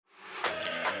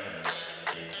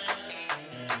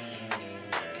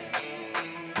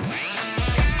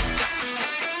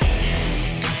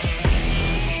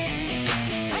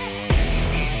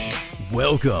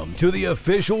Welcome to the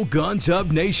official Guns Up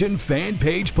Nation fan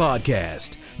page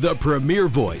podcast, the premier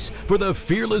voice for the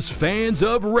fearless fans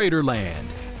of Raiderland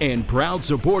and proud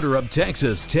supporter of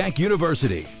Texas Tech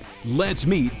University. Let's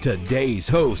meet today's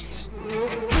hosts.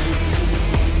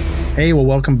 Hey, well,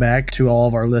 welcome back to all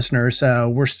of our listeners.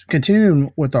 We're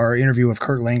continuing with our interview with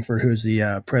Kurt Langford, who's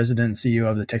the president and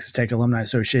CEO of the Texas Tech Alumni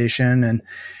Association.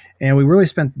 And we really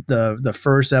spent the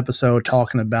first episode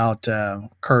talking about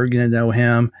Kurt, getting to know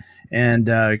him. And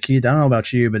Keith, I don't know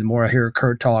about you, but the more I hear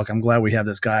Kurt talk, I'm glad we have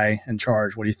this guy in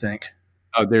charge. What do you think?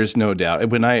 Oh, there's no doubt.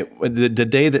 The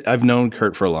day that I've known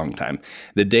Kurt for a long time,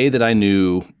 the day that I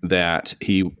knew that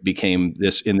he became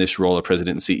in this role of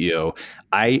president and CEO,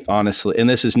 I honestly, and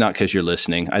this is not because you're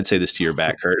listening, I'd say this to your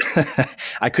back, Kurt.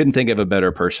 I couldn't think of a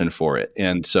better person for it.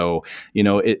 And so,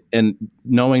 and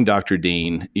knowing Dr.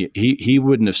 Dean, he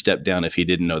wouldn't have stepped down if he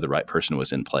didn't know the right person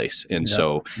was in place. And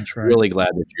so right. Really glad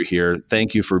that you're here.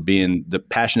 Thank you for being the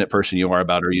passionate person you are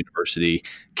about our university.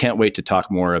 Can't wait to talk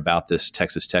more about this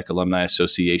Texas Tech Alumni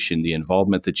Association, the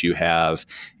involvement that you have,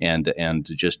 and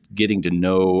just getting to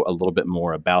know a little bit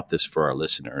more about this for our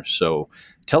listeners. So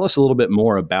tell us a little bit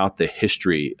more about the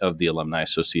history of the Alumni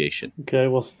Association. Okay,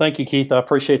 well, thank you, Keith. I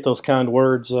appreciate those kind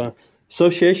words.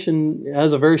 Association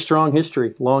has a very strong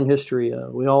history, long history.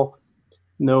 We all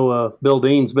know Bill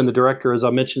Dean's been the director, as I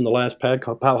mentioned in the last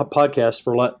podcast,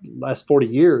 for last 40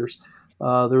 years.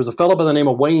 There was a fellow by the name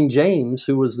of Wayne James,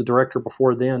 who was the director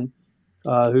before then,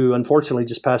 who unfortunately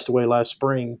just passed away last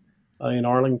spring in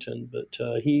Arlington. But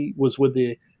he was with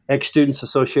the Ex-Students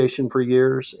Association for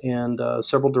years and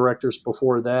several directors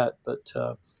before that. But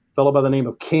a fellow by the name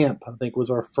of Camp, I think, was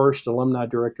our first alumni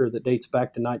director that dates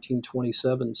back to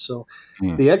 1927. So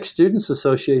the Ex-Students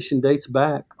Association dates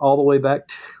back all the way back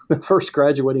to the first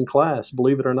graduating class,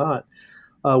 believe it or not,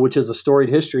 which is a storied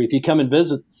history. If you come and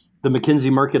visit the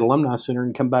McKenzie Market Alumni Center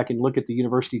and come back and look at the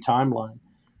university timeline,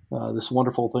 this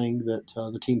wonderful thing that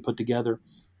the team put together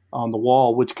on the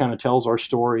wall, which kind of tells our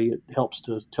story. It helps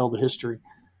to tell the history.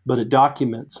 But it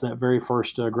documents that very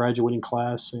first graduating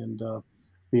class and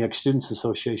the Ex-Students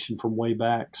Association from way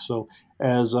back. So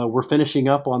as we're finishing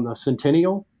up on the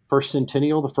first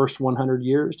centennial, the first 100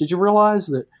 years, did you realize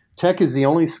that Tech is the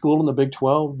only school in the Big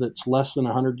 12 that's less than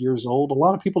 100 years old? A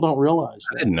lot of people don't realize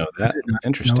that. I didn't know that.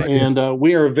 Interesting. And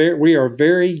we are a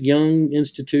very young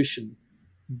institution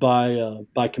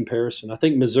by comparison. I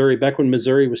think Missouri, back when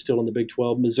Missouri was still in the Big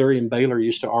 12, Missouri and Baylor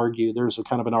used to argue. There's a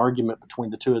kind of an argument between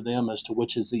the two of them as to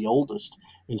which is the oldest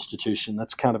institution.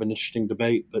 That's kind of an interesting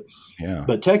debate.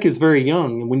 But Tech is very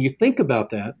young. And when you think about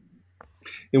that,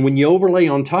 and when you overlay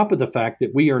on top of the fact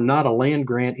that we are not a land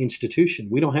grant institution,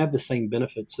 we don't have the same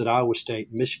benefits that Iowa State,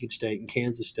 Michigan State, and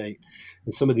Kansas State,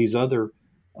 and some of these other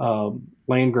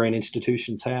land grant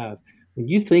institutions have. When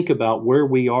you think about where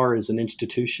we are as an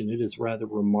institution, it is rather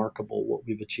remarkable what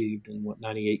we've achieved in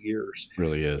 98 years. It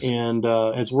really is. And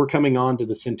as we're coming on to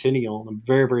the centennial, I'm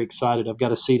very, very excited. I've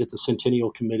got a seat at the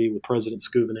Centennial Committee with President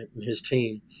Skubinek and his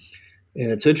team.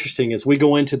 And it's interesting, as we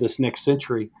go into this next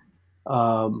century,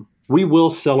 we will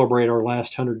celebrate our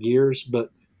last 100 years,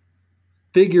 but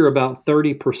figure about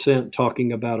 30%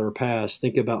 talking about our past.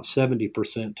 Think about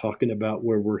 70% talking about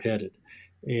where we're headed.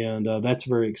 And that's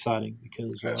very exciting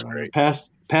because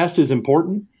past is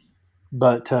important,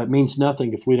 but it means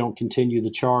nothing if we don't continue the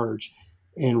charge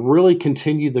and really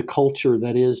continue the culture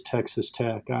that is Texas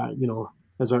Tech.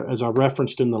 As I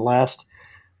referenced in the last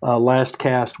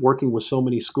cast, working with so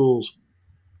many schools,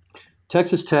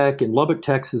 Texas Tech and Lubbock,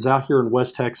 Texas, out here in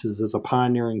West Texas, is a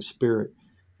pioneering spirit.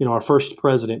 Our first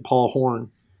president, Paul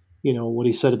Horn, what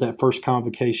he said at that first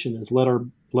convocation is let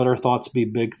our thoughts be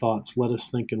big thoughts. Let us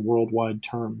think in worldwide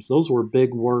terms. Those were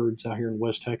big words out here in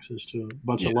West Texas to a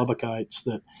bunch of Lubbockites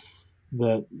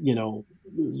that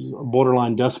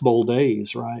borderline Dust Bowl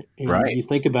days, right? And you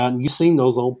think about it, and you've seen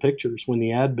those old pictures when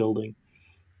the ad building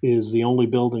is the only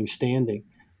building standing.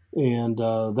 And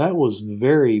that was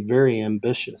very, very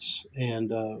ambitious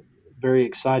and very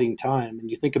exciting time.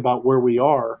 And you think about where we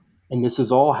are, and this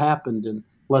has all happened in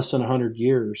less than 100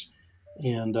 years.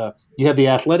 And you have the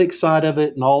athletic side of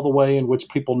it and all the way in which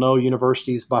people know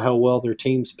universities by how well their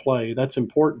teams play. That's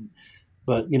important.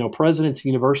 But, presidents of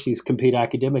universities compete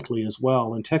academically as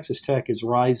well. And Texas Tech is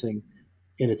rising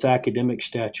in its academic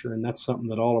stature. And that's something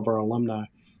that all of our alumni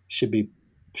should be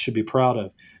proud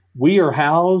of. We are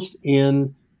housed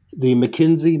in the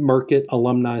McKenzie Market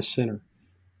Alumni Center.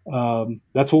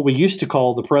 That's what we used to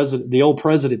call the old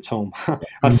president's home.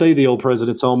 I say the old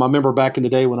president's home. I remember back in the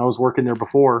day when I was working there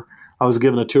before, I was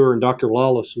given a tour and Dr.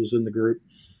 Lawless was in the group.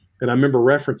 And I remember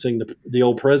referencing the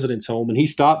old president's home, and he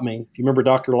stopped me. If you remember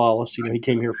Dr. Lawless, he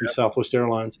came here from Southwest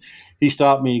Airlines. He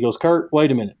stopped me and he goes, "Kurt,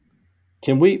 wait a minute.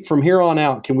 Can we, from here on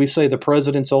out, can we say the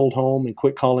president's old home and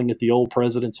quit calling it the old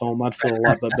president's home? I'd feel a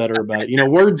lot bit better about it.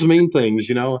 Words mean things,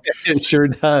 It sure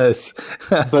does.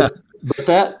 but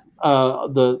that,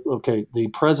 the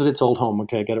president's old home.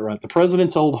 Okay, I got it right. The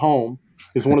president's old home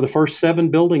is one of the first 7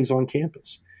 buildings on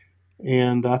campus.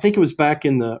 And I think it was back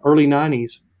in the early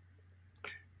 90s,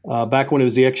 back when it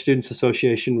was the Ex-Students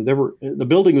Association. The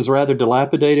building was rather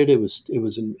dilapidated. It was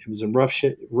in rough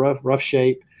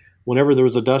shape. Whenever there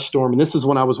was a dust storm, and this is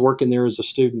when I was working there as a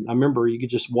student, I remember you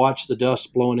could just watch the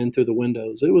dust blowing in through the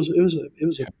windows. It was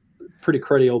a pretty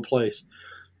cruddy old place,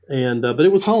 and but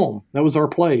it was home. That was our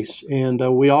place, and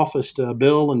we officed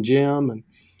Bill and Jim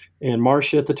and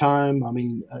Marcia at the time. I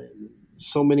mean,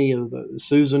 so many of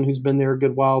Susan, who's been there a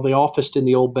good while, they officed in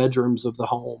the old bedrooms of the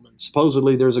home. And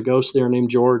supposedly there's a ghost there named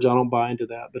George. I don't buy into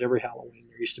that, but every Halloween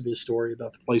there used to be a story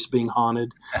about the place being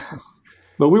haunted.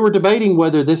 But we were debating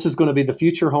whether this is going to be the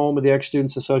future home of the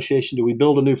Ex-Students Association. Do we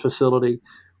build a new facility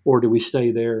or do we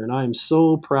stay there? And I am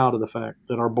so proud of the fact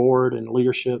that our board and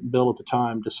leadership, Bill at the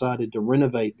time, decided to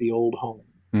renovate the old home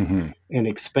and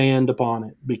expand upon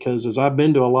it. Because as I've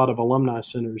been to a lot of alumni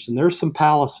centers, and there's some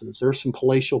palaces, there's some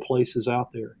palatial places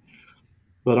out there,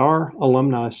 but our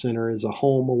alumni center is a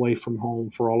home away from home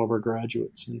for all of our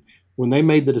graduates. And when they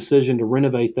made the decision to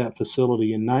renovate that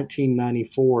facility in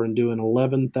 1994 and do an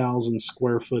 11,000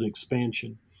 square foot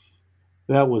expansion,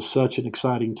 that was such an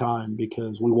exciting time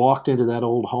because we walked into that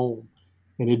old home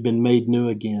and it had been made new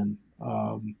again.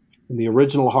 And the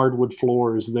original hardwood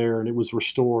floor is there and it was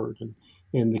restored.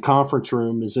 And the conference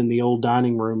room is in the old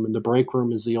dining room and the break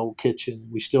room is the old kitchen.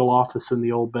 We still office in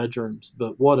the old bedrooms,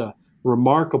 but what a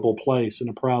remarkable place and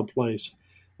a proud place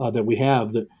that we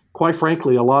have that, quite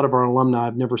frankly, a lot of our alumni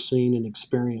have never seen and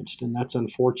experienced, and that's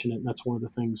unfortunate. And that's one of the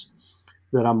things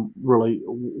that I'm really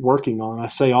working on. I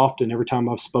say often, every time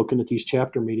I've spoken at these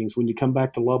chapter meetings, when you come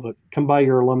back to Lubbock, come by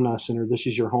your alumni center. This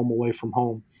is your home away from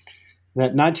home.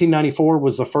 That 1994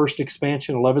 was the first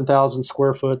expansion, 11,000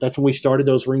 square foot. That's when we started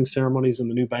those ring ceremonies in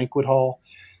the new banquet hall.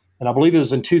 And I believe it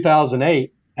was in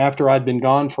 2008, after I'd been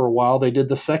gone for a while, they did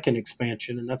the second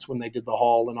expansion, and that's when they did the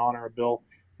hall in honor of Bill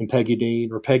and Peggy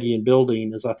Dean, or Peggy and Bill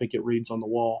Dean, as I think it reads on the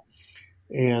wall.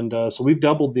 And so we've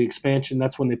doubled the expansion.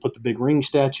 That's when they put the big ring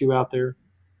statue out there.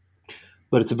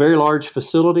 But it's a very large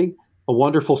facility, a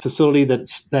wonderful facility that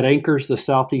anchors the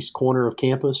southeast corner of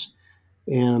campus.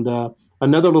 And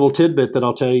another little tidbit that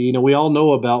I'll tell you, we all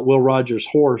know about Will Rogers'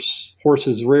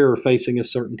 horse's rear facing a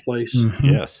certain place. Mm-hmm.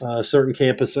 Yes. A certain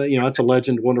campus. It's a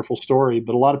legend, wonderful story,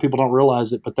 but a lot of people don't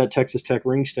realize it. But that Texas Tech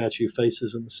ring statue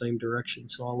faces in the same direction.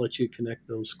 So I'll let you connect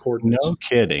those coordinates. No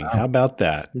kidding. How about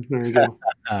that? There you go.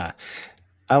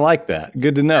 I like that.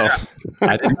 Good to know.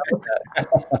 I didn't know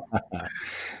that.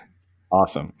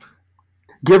 Awesome.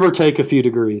 Give or take a few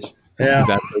degrees. Yeah,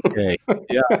 that's okay.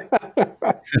 Yeah,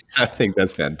 I think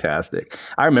that's fantastic.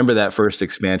 I remember that first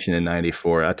expansion in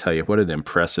 '94. I tell you, what an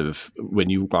impressive, when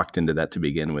you walked into that to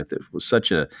begin with, it was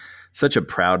such a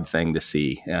proud thing to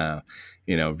see.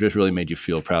 Just really made you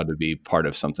feel proud to be part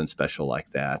of something special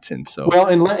like that. And so, well,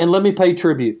 and let me pay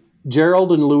tribute.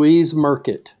 Gerald and Louise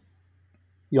Merkett.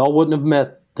 Y'all wouldn't have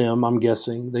met them, I'm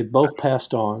guessing. They both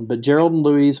passed on. But Gerald and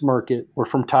Louise Merkett were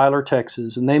from Tyler,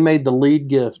 Texas, and they made the lead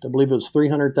gift. I believe it was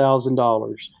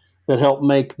 $300,000 that helped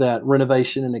make that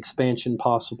renovation and expansion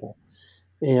possible.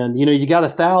 And, you got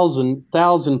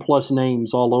 1,000 plus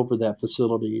names all over that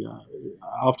facility.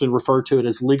 I often refer to it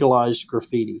as legalized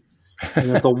graffiti.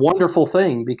 And it's a wonderful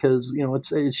thing because,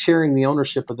 it's sharing the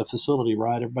ownership of the facility,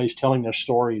 right? Everybody's telling their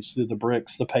stories through the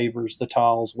bricks, the pavers, the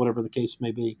tiles, whatever the case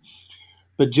may be.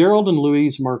 But Gerald and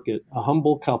Louise Merkett, a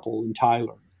humble couple in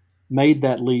Tyler, made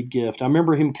that lead gift. I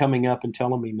remember him coming up and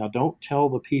telling me, now don't tell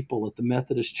the people at the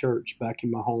Methodist Church back in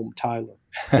my home, Tyler,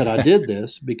 that I did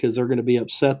this because they're going to be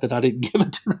upset that I didn't give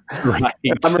it to them. Right.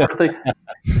 I remember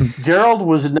thinking, Gerald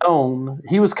was known,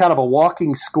 he was kind of a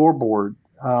walking scoreboard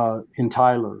in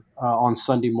Tyler on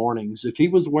Sunday mornings. If he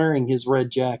was wearing his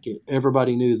red jacket,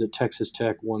 everybody knew that Texas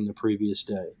Tech won the previous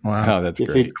day. Wow, that's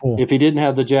great. Cool. If he didn't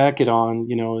have the jacket on,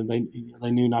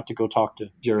 they knew not to go talk to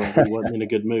Gerald. He wasn't in a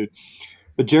good mood.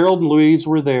 But Gerald and Louise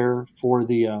were there for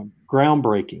the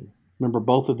groundbreaking. Remember,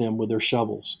 both of them with their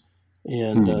shovels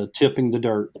and tipping the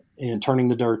dirt and turning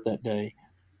the dirt that day.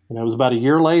 And it was about a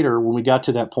year later when we got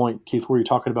to that point, Keith, where you're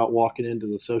talking about walking into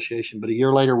the association. But a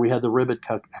year later, we had the ribbon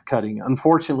cutting.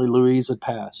 Unfortunately, Louise had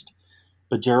passed.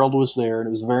 But Gerald was there, and it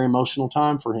was a very emotional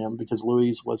time for him because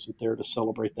Louise wasn't there to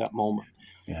celebrate that moment.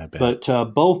 Yeah, I bet.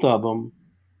 But both of them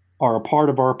are a part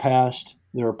of our past.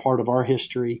 They're a part of our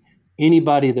history.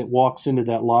 Anybody that walks into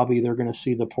that lobby, they're going to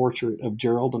see the portrait of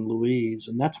Gerald and Louise,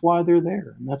 and that's why they're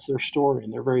there, and that's their story,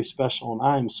 and they're very special, and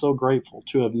I am so grateful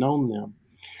to have known them.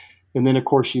 And then, of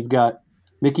course, you've got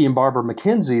Mickey and Barbara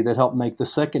McKenzie that helped make the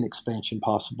second expansion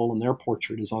possible, and their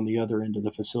portrait is on the other end of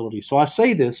the facility. So I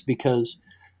say this because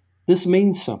this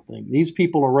means something. These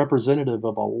people are representative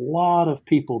of a lot of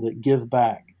people that give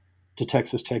back to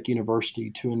Texas Tech University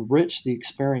to enrich the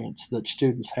experience that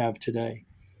students have today.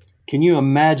 Can you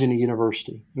imagine a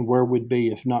university and where we'd be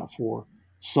if not for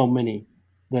so many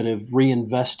that have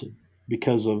reinvested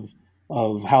because of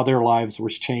how their lives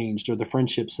was changed or the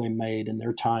friendships they made in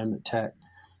their time at Tech?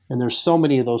 And there's so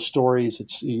many of those stories.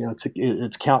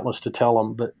 It's countless to tell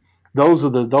them, but those are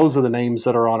the names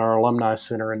that are on our alumni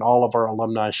center, and all of our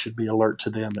alumni should be alert to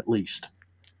them at least.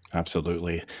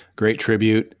 Absolutely. Great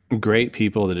tribute, great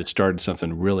people that had started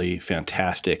something really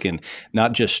fantastic, and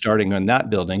not just starting on that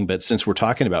building, but since we're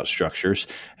talking about structures,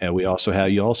 you also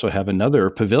have another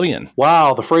pavilion.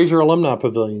 Wow. The Frazier Alumni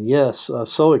Pavilion. Yes.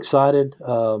 So excited.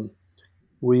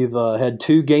 We've had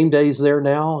 2 game days there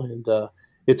now, and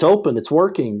it's open. It's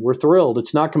working. We're thrilled.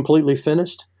 It's not completely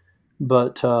finished,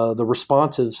 but the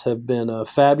responses have been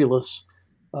fabulous.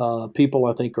 People,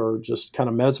 I think, are just kind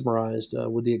of mesmerized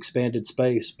with the expanded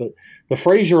space. But the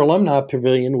Frazier Alumni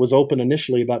Pavilion was open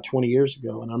initially about 20 years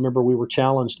ago. And I remember we were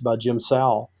challenged by Jim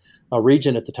Sowell, a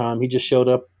regent at the time. He just showed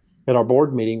up at our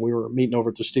board meeting. We were meeting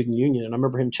over at the student union. And I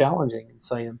remember him challenging and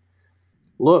saying,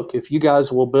 look, if you guys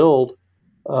will build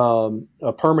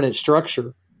a permanent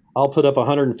structure, I'll put up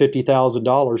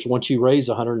 $150,000 once you raise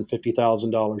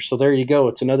 $150,000. So there you go.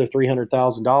 It's another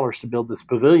 $300,000 to build this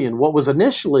pavilion. What was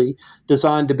initially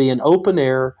designed to be an open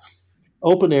air,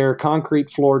 concrete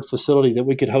floored facility that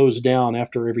we could hose down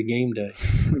after every game day.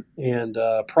 And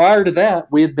prior to that,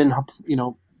 we had been, I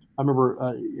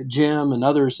remember Jim and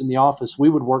others in the office, we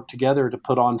would work together to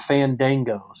put on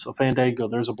Fandango. So Fandango,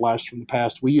 there's a blast from the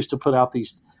past. We used to put up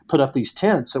these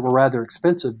tents that were rather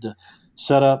expensive to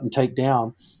set up and take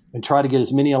down, and try to get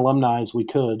as many alumni as we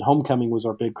could. Homecoming was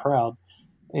our big crowd,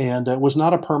 and it was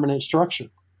not a permanent structure.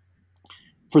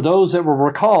 For those that will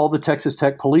recall, the Texas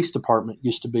Tech Police Department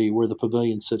used to be where the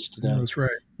pavilion sits today. Yeah, that's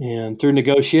right. And through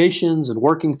negotiations and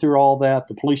working through all that,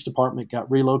 the police department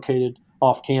got relocated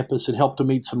off campus. It helped to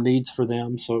meet some needs for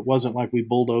them, so it wasn't like we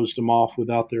bulldozed them off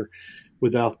without their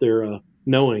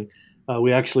knowing.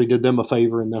 We actually did them a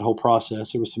favor in that whole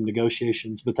process. There was some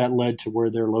negotiations, but that led to where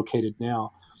they're located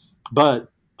now. But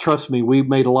trust me, we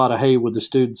made a lot of hay with the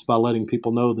students by letting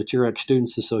people know that your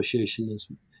ex-students association is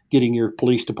getting your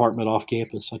police department off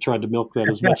campus. I tried to milk that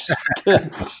as much as I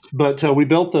could. But we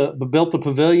built the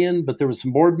pavilion, but there was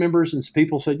some board members and some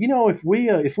people said, if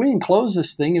we enclose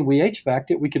this thing and we HVAC'd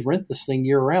it, we could rent this thing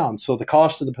year round. So the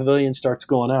cost of the pavilion starts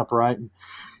going up, right? And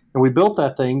we built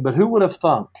that thing, but who would have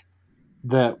thunk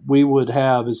that we would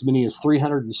have as many as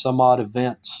 300 and some odd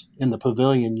events in the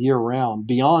pavilion year round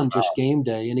beyond just game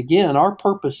day. And again, our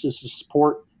purpose is to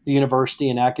support the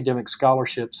university and academic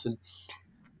scholarships. And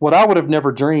what I would have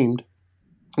never dreamed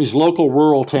is local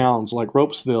rural towns like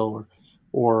Ropesville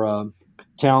or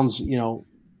towns,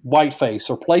 Whiteface,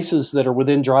 or places that are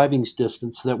within driving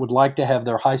distance that would like to have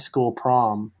their high school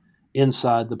prom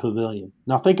inside the pavilion.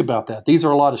 Now think about that. These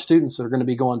are a lot of students that are going to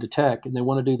be going to Tech, and they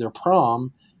want to do their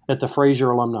prom at the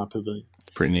Frazier Alumni Pavilion.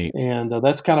 Pretty neat. And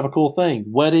that's kind of a cool thing.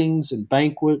 Weddings and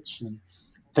banquets and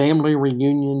family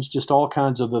reunions, just all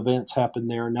kinds of events happen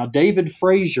there. Now, David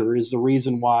Frazier is the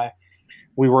reason why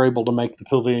we were able to make the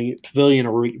pavilion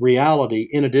a reality,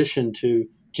 in addition to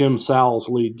Jim Sowell's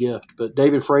lead gift. But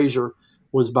David Frazier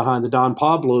was behind the Don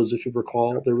Pablo's, if you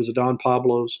recall. There was a Don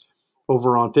Pablo's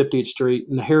over on 50th Street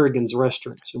and the Harrigan's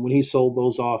restaurants. And when he sold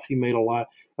those off, he made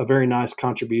a very nice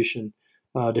contribution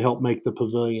to help make the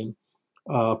pavilion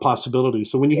possibility.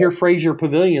 So when you hear Frazier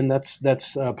Pavilion,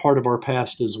 that's part of our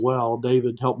past as well.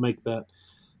 David helped make that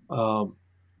a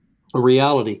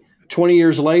reality. 20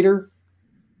 years later,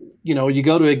 you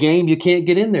go to a game, you can't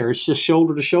get in there. It's just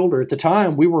shoulder to shoulder. At the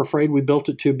time, we were afraid we built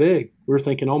it too big. We were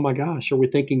thinking, oh my gosh, are we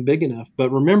thinking big enough?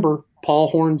 But remember Paul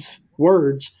Horn's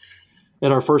words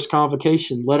at our first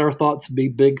convocation, let our thoughts be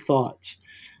big thoughts.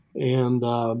 And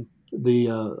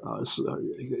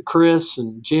Chris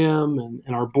and Jim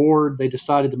and our board, they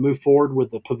decided to move forward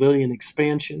with the pavilion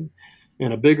expansion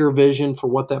and a bigger vision for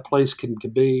what that place could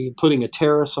be, putting a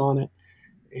terrace on it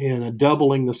and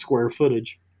doubling the square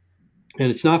footage. And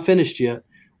it's not finished yet,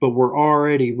 but we're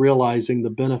already realizing the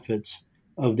benefits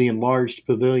of the enlarged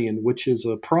pavilion, which is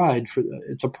a pride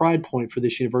point for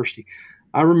this university.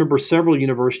 I remember several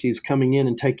universities coming in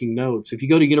and taking notes. If you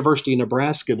go to University of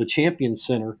Nebraska, the Champion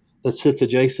Center that sits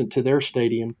adjacent to their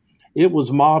stadium It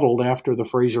was modeled after the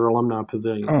Fraser Alumni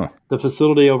Pavilion. Huh. The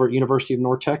facility over at University of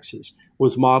North Texas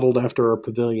was modeled after our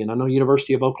pavilion. I know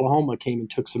University of Oklahoma came and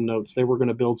took some notes. They were going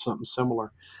to build something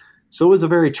similar. So it was a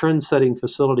very trend-setting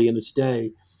facility in its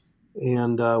day,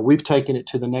 and we've taken it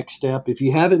to the next step. If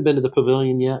you haven't been to the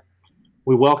pavilion yet,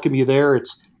 we welcome you there.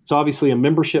 It's obviously a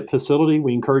membership facility.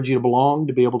 We encourage you to belong,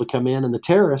 to be able to come in. And the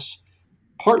terrace,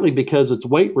 partly because it's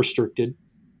weight restricted,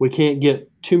 we can't get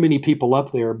too many people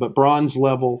up there, but bronze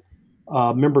level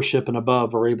membership and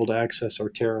above are able to access our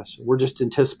terrace. We're just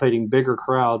anticipating bigger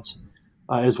crowds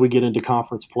as we get into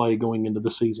conference play going into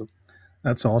the season.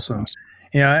 That's awesome.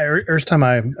 Yeah, every time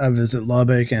I visit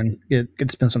Lubbock and get to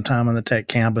spend some time on the Tech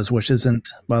campus, which isn't,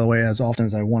 by the way, as often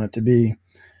as I want it to be,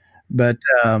 but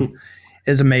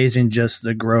it's amazing just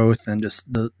the growth and just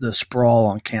the sprawl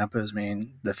on campus. I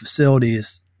mean, the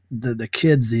facilities, the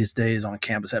kids these days on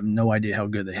campus have no idea how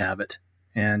good they have it.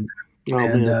 And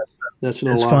that's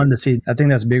no it's lie. fun to see. I think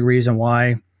that's a big reason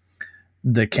why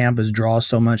the campus draws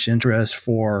so much interest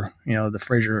for, the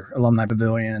Fraser Alumni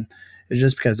Pavilion. It's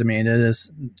just because, I mean, it is,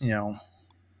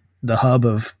 the hub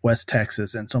of West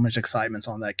Texas, and so much excitement's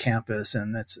on that campus,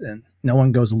 and no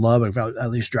one goes to Lubbock without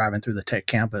at least driving through the Tech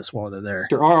campus while they're there.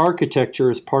 Our architecture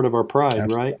is part of our pride,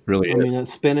 Absolutely. Right? Really, I mean,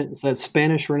 that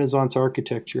Spanish Renaissance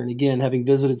architecture. And again, having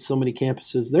visited so many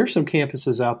campuses, there's some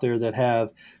campuses out there that have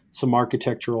some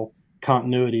architectural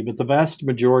continuity, but the vast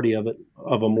majority of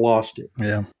them lost it.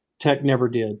 Yeah. Tech never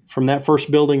did. From that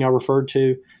first building I referred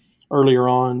to earlier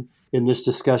on in this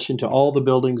discussion to all the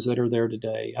buildings that are there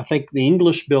today. I think the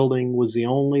English building was the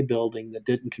only building that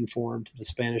didn't conform to the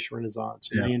Spanish Renaissance,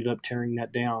 and they ended up tearing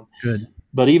that down. Good.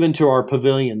 But even to our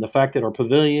pavilion, the fact that our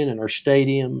pavilion and our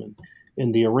stadium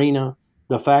and the arena,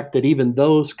 the fact that even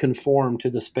those conform to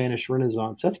the Spanish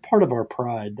Renaissance, that's part of our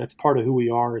pride. That's part of who we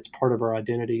are. It's part of our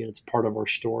identity, and it's part of our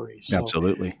story. So,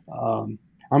 absolutely.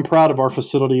 I'm proud of our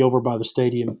facility over by the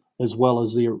stadium, as well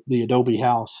as the Adobe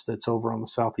House that's over on the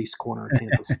southeast corner of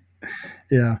campus.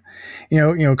 Yeah.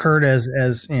 Kurt,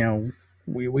 as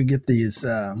we get these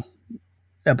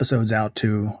episodes out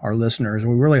to our listeners,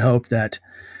 we really hope that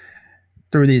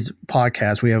through these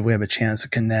podcasts, we have a chance to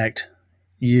connect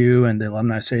you and the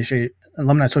Alumni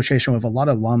Association with a lot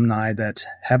of alumni that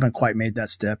haven't quite made that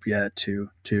step yet to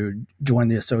join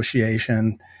the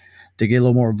association, to get a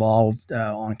little more involved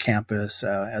on campus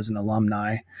as an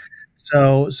alumni.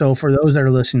 So for those that are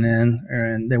listening in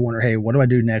and they wonder, hey, what do I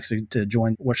do next to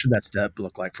join? What should that step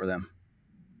look like for them?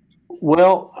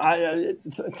 Well,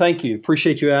 thank you.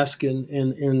 Appreciate you asking,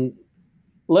 and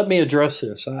let me address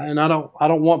this. And I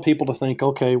don't want people to think,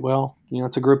 okay, well,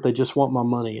 it's a group, they just want my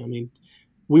money. I mean,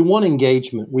 we want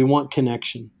engagement, we want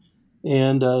connection,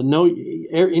 and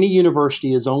any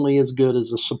university is only as good as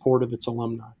the support of its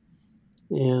alumni.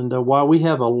 And while we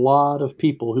have a lot of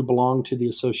people who belong to the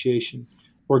association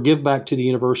or give back to the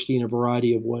university in a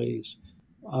variety of ways,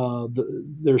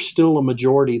 there's still a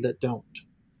majority that don't.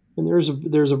 And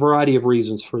there's a variety of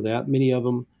reasons for that, many of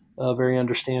them very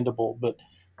understandable.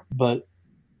 But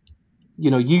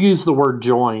you use the word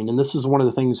join, and this is one of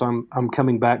the things I'm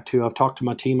coming back to. I've talked to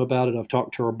my team about it. I've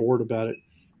talked to our board about it.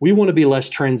 We want to be less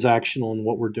transactional in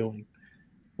what we're doing.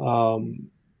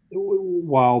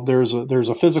 While there's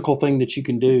a physical thing that you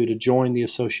can do to join the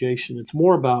association, it's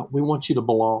more about we want you to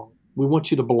belong. We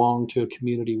want you to belong to a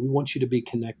community. We want you to be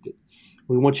connected.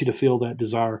 We want you to feel that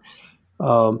desire.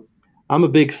 I'm a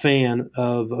big fan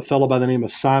of a fellow by the name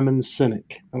of Simon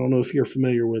Sinek. I don't know if you're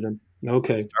familiar with him.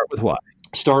 Okay.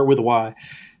 Start with why.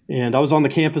 And I was on the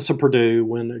campus of Purdue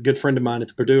when a good friend of mine at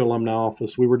the Purdue alumni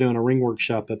office, we were doing a ring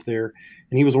workshop up there,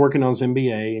 and he was working on his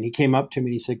MBA, and he came up to me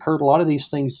and he said, Kurt, a lot of these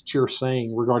things that you're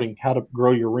saying regarding how to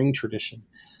grow your ring tradition,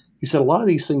 he said, a lot of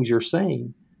these things you're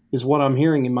saying is what I'm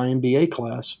hearing in my MBA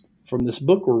class from this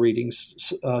book we're reading,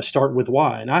 Start With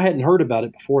Why. And I hadn't heard about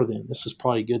it before then. This is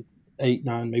probably a good 8,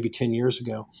 9, maybe 10 years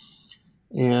ago.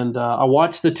 And I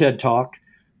watched the TED Talk.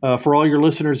 For all your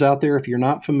listeners out there, if you're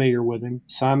not familiar with him,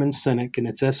 Simon Sinek, and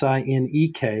it's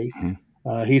S-I-N-E-K.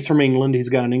 Mm-hmm. He's from England. He's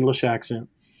got an English accent.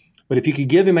 But if you could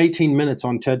give him 18 minutes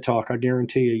on TED Talk, I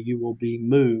guarantee you will be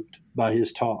moved by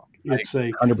his talk. It's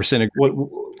 100% agree.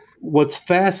 What's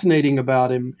fascinating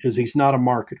about him is he's not a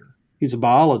marketer. He's a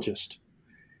biologist,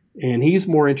 and he's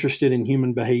more interested in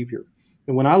human behavior.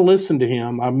 And when I listened to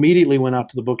him, I immediately went out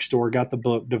to the bookstore, got the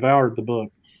book, devoured the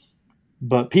book.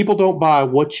 But people don't buy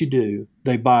what you do.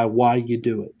 They buy why you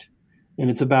do it. And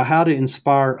it's about how to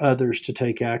inspire others to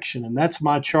take action. And that's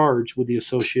my charge with the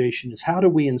association is how do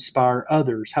we inspire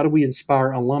others? How do we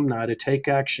inspire alumni to take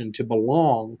action, to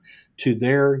belong to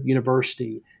their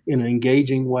university in an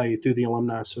engaging way through the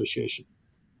Alumni Association?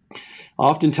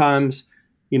 Oftentimes,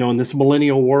 in this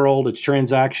millennial world, it's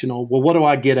transactional. Well, what do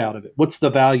I get out of it? What's the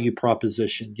value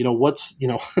proposition?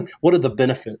 What are the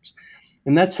benefits?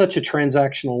 And that's such a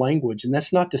transactional language. And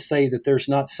that's not to say that there's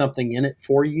not something in it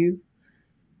for you.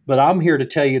 But I'm here to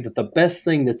tell you that the best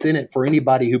thing that's in it for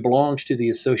anybody who belongs to the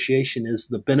association is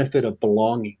the benefit of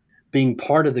belonging, being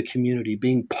part of the community,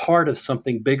 being part of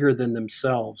something bigger than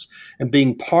themselves, and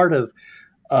being part of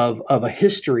a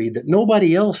history that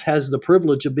nobody else has the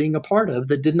privilege of being a part of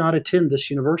that did not attend this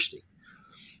university.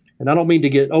 And I don't mean to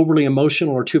get overly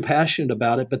emotional or too passionate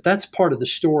about it, but that's part of the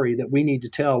story that we need to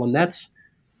tell. And that's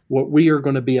what we are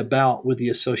going to be about with the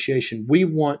association. We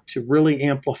want to really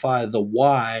amplify the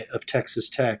why of Texas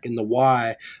Tech and the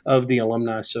why of the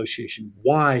Alumni Association.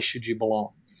 Why should you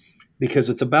belong? Because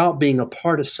it's about being a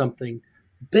part of something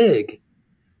big.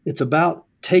 It's about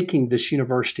taking this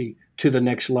university to the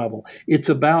next level. It's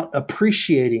about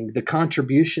appreciating the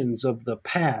contributions of the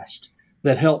past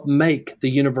that helped make the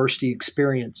university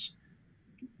experience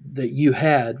that you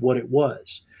had what it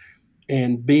was,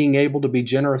 and being able to be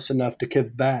generous enough to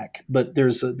give back. But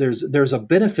there's a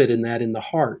benefit in that in the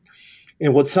heart.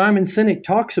 And what Simon Sinek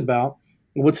talks about,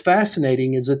 what's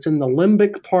fascinating is it's in the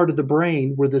limbic part of the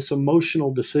brain where this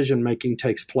emotional decision making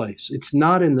takes place. It's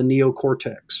not in the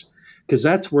neocortex, because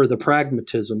that's where the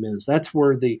pragmatism is. That's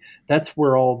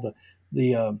where all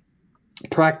the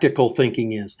practical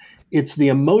thinking is. It's the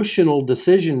emotional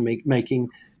decision making.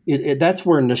 That's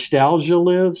where nostalgia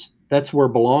lives. That's where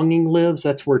belonging lives.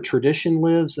 That's where tradition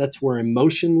lives. That's where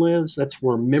emotion lives. That's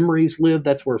where memories live.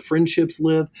 That's where friendships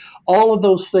live. All of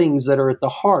those things that are at the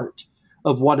heart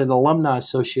of what an alumni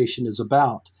association is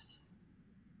about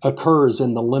occurs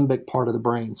in the limbic part of the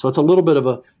brain. So it's a little bit of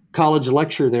a college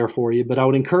lecture there for you, but I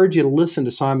would encourage you to listen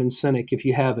to Simon Sinek if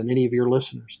you haven't, any of your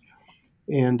listeners.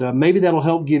 And maybe that'll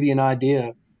help give you an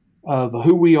idea of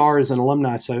who we are as an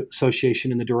alumni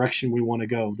association and the direction we want to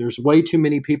go. There's way too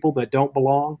many people that don't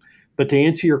belong. But to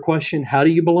answer your question, how do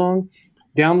you belong?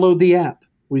 Download the app.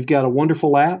 We've got a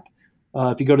wonderful app.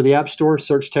 If you go to the App Store,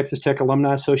 search Texas Tech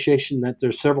Alumni Association,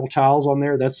 there's several tiles on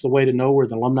there. That's the way to know where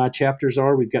the alumni chapters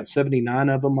are. We've got 79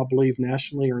 of them, I believe,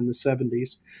 nationally, or in the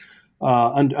 70s.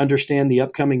 Understand the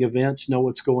upcoming events, know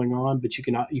what's going on, but you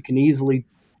can easily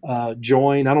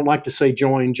join. I don't like to say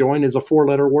join. Join is a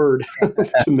 4-letter word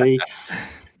to me,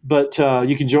 but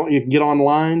you can join. You can get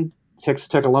online,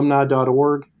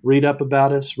 TexasTechAlumni.org. Read up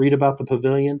about us. Read about the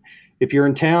pavilion. If you're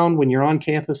in town when you're on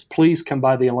campus, please come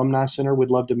by the Alumni Center. We'd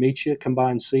love to meet you. Come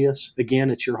by and see us. Again,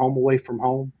 it's your home away from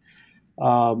home.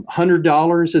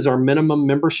 $100 is our minimum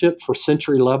membership for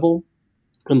Century level.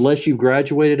 Unless you've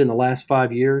graduated in the last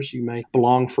 5 years, you may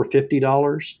belong for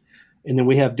 $50. And then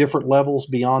we have different levels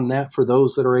beyond that for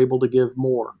those that are able to give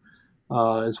more,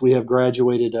 as we have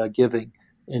graduated giving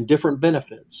and different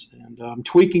benefits. And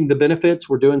tweaking the benefits,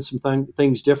 we're doing some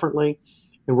things differently.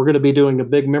 And we're going to be doing a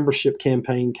big membership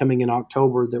campaign coming in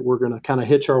October that we're going to kind of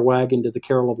hitch our wagon to the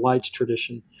Carol of Lights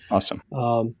tradition. Awesome.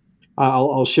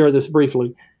 I'll share this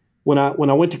briefly. When I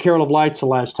went to Carol of Lights the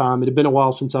last time, it had been a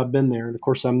while since I've been there. And of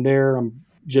course, I'm there. I'm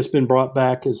just been brought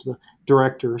back as the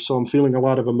director, so I'm feeling a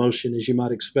lot of emotion, as you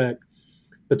might expect.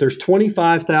 But there's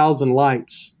 25,000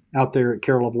 lights out there at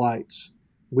Carol of Lights.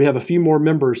 We have a few more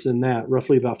members than that,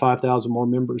 roughly about 5,000 more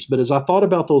members. But as I thought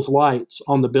about those lights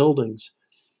on the buildings,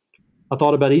 I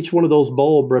thought about each one of those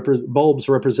bulbs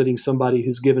representing somebody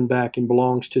who's given back and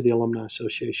belongs to the Alumni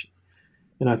Association.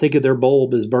 And I think of their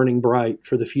bulb as burning bright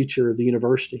for the future of the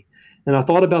university. And I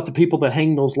thought about the people that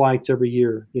hang those lights every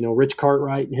year, Rich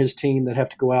Cartwright and his team that have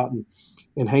to go out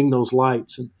and hang those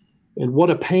lights. And what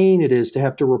a pain it is to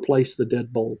have to replace the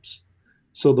dead bulbs.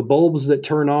 So the bulbs that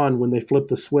turn on when they flip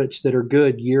the switch that are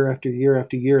good year after year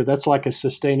after year, that's like a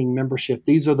sustaining membership.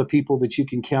 These are the people that you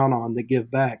can count on that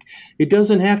give back. It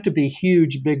doesn't have to be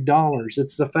huge, big dollars.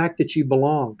 It's the fact that you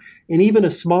belong. And even a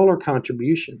smaller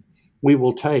contribution we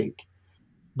will take.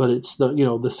 But it's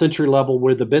the Century level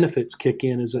where the benefits kick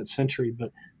in is at Century.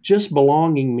 But just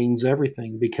belonging means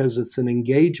everything because it's an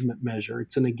engagement measure.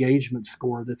 It's an engagement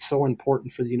score that's so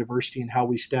important for the university and how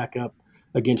we stack up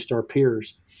against our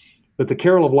peers. But the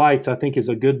Carol of Lights, I think, is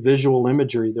a good visual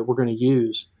imagery that we're going to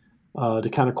use to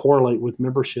kind of correlate with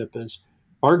membership. As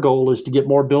our goal is to get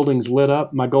more buildings lit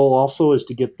up. My goal also is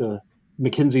to get the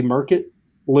McKenzie Market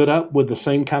lit up with the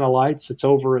same kind of lights that's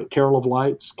over at Carol of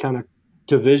Lights, kind of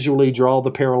to visually draw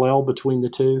the parallel between the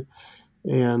two.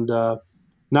 And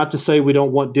not to say we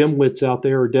don't want dimwits out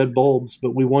there or dead bulbs,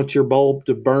 but we want your bulb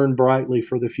to burn brightly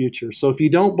for the future. So if you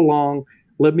don't belong,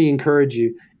 let me encourage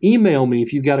you. Email me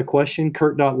if you've got a question,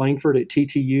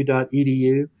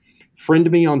 kurt.langford@ttu.edu.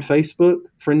 Friend me on Facebook,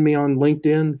 friend me on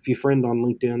LinkedIn. If you friend on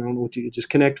LinkedIn, I don't know what you just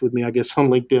connect with me, I guess, on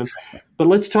LinkedIn. But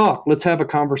let's talk. Let's have a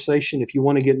conversation. If you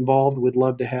want to get involved, we'd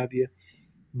love to have you.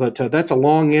 But that's a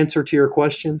long answer to your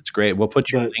question. It's great. We'll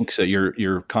put your links,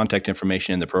 your contact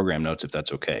information in the program notes, if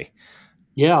that's okay.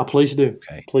 Yeah, please do.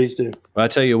 Okay. Please do. Well, I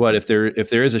tell you what, if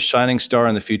there is a shining star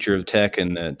in the future of tech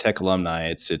and tech alumni,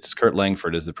 it's Kurt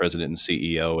Langford as the president and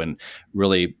CEO, and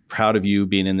really proud of you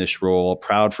being in this role.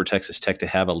 Proud for Texas Tech to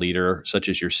have a leader such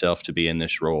as yourself to be in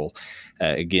this role.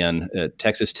 Again,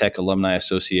 Texas Tech Alumni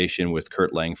Association with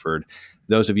Kurt Langford.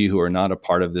 Those of you who are not a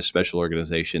part of this special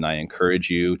organization, I encourage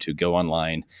you to go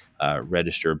online,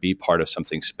 register, be part of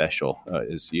something special.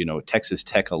 Texas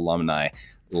Tech alumni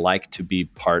like to be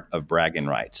part of bragging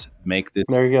rights. Make this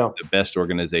the best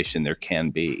organization there can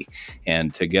be.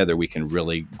 And together we can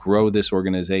really grow this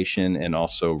organization and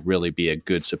also really be a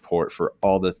good support for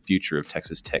all the future of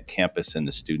Texas Tech campus and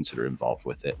the students that are involved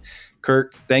with it.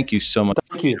 Kurt, thank you so much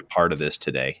for being a part of this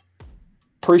today.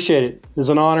 Appreciate it. It's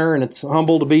an honor, and it's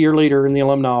humble to be your leader in the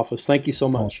alumni office. Thank you so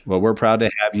much. Well, we're proud to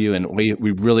have you, and we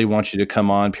really want you to come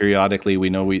on periodically.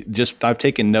 We know I've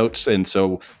taken notes, and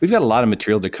so we've got a lot of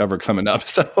material to cover coming up.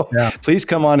 So Please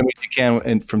come on when you can,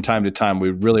 and from time to time. We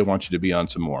really want you to be on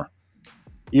some more.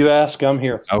 You ask, I'm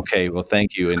here. Okay, well,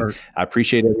 thank you, and I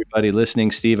appreciate everybody listening.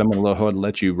 Steve, I'm going to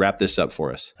let you wrap this up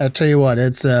for us. I'll tell you what,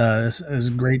 it's a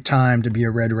great time to be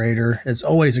a Red Raider. It's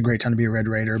always a great time to be a Red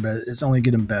Raider, but it's only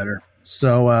getting better.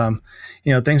 So,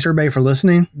 thanks everybody for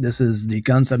listening. This is the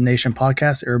Guns Up Nation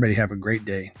podcast. Everybody have a great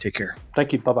day. Take care.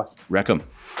 Thank you. Bye-bye. Wreck 'em.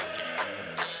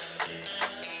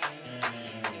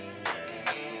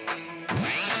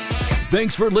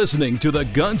 Thanks for listening to the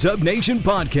Guns Up Nation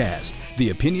podcast. The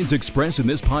opinions expressed in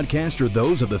this podcast are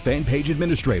those of the fan page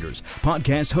administrators,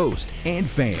 podcast host, and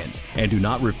fans, and do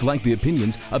not reflect the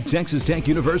opinions of Texas Tech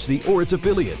University or its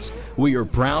affiliates. We are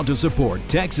proud to support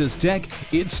Texas Tech,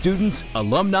 its students,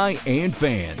 alumni, and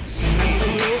fans.